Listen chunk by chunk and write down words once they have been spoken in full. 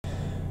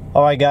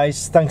Alright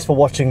guys, thanks for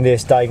watching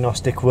this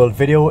Diagnostic World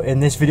video.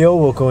 In this video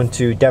we're going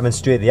to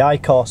demonstrate the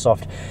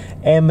iCarSoft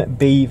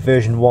MB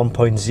version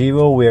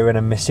 1.0. We're in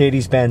a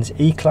Mercedes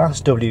E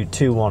Class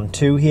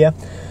W212 here.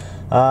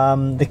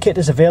 The kit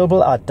is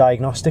available at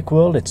Diagnostic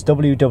World. It's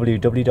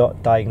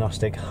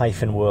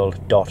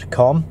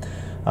www.diagnostic-world.com.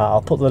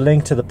 I'll put the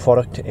link to the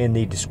product in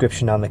the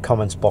description and the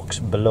comments box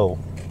below.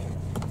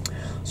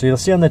 So you'll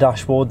see on the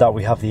dashboard that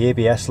we have the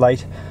ABS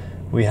light.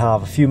 We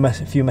have a few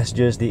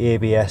messages, the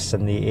ABS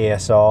and the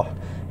ASR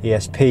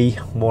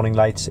ESP warning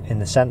lights in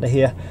the center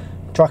here,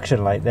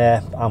 traction light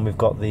there, and we've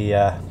got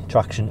the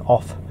traction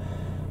off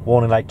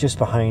warning light just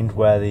behind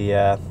where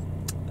the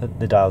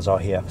dials are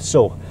here.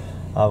 So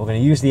we're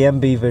going to use the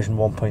MB version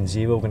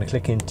 1.0. We're going to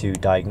click into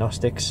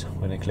diagnostics,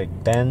 we're going to click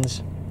Benz,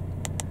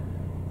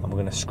 and we're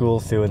going to scroll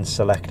through and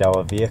select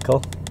our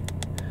vehicle.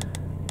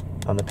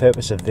 And the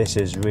purpose of this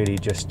is really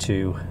just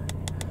to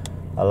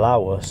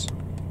allow us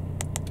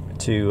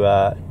to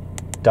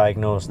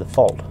diagnose the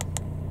fault.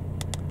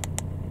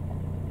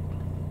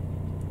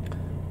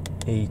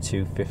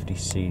 E250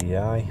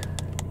 CDI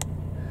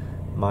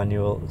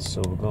manual,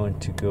 so we're going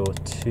to go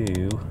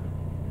to,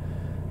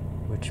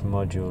 which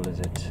module is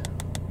it?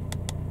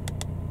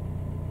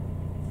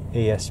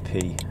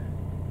 ESP.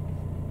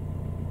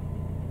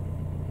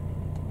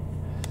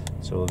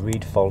 So we'll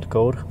read fault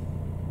code,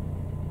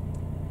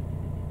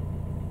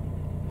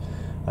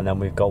 and then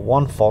we've got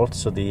one fault,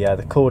 so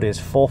the code is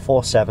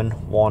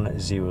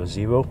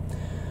 447100,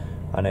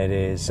 and it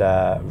is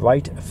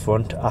right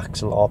front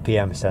axle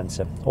RPM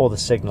sensor. All the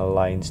signal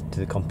lines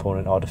to the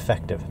component are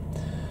defective.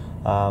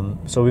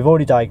 So we've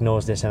already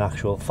diagnosed this in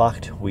actual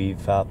fact.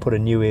 We've put a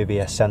new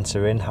ABS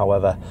sensor in,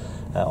 however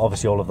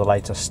obviously all of the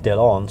lights are still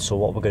on, so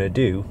what we're going to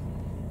do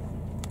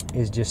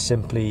is just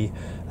simply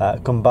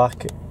come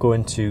back, go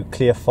into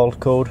clear fault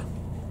code,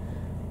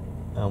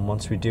 and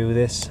once we do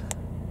this,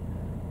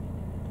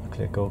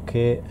 click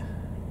OK.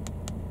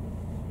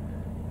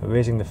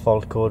 Erasing the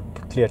fault code,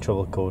 clear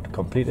trouble code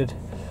completed.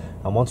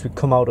 And once we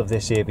come out of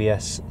this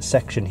ABS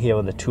section here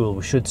on the tool,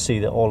 we should see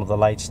that all of the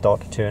lights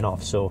start to turn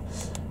off. So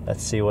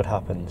let's see what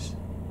happens.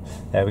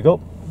 There we go,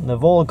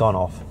 they've all gone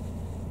off,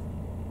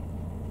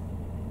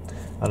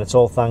 and it's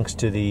all thanks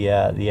to the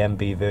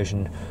MB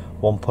version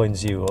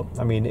 1.0.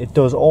 I mean, it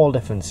does all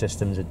different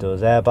systems. It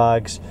does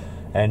airbags,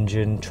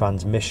 engine,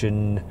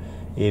 transmission,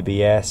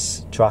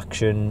 ABS,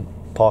 traction,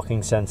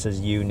 parking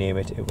sensors, you name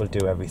it, it will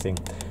do everything.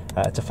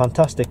 It's a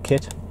fantastic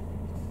kit,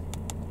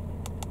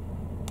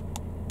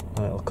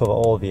 and it'll cover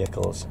all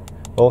vehicles.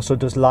 It also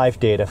does live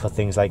data for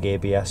things like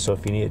ABS, so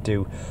if you need to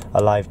do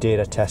a live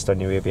data test on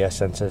your ABS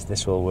sensors,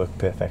 this will work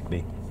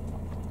perfectly.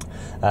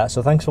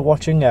 So thanks for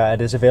watching. It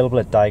is available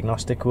at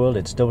Diagnostic World.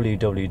 It's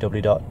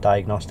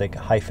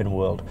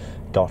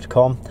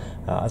www.diagnostic-world.com.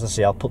 As I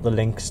say, I'll put the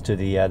links to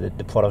the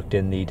product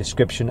in the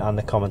description and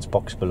the comments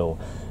box below.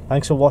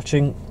 Thanks for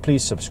watching.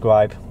 Please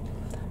subscribe,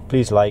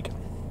 please like.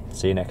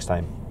 See you next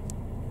time.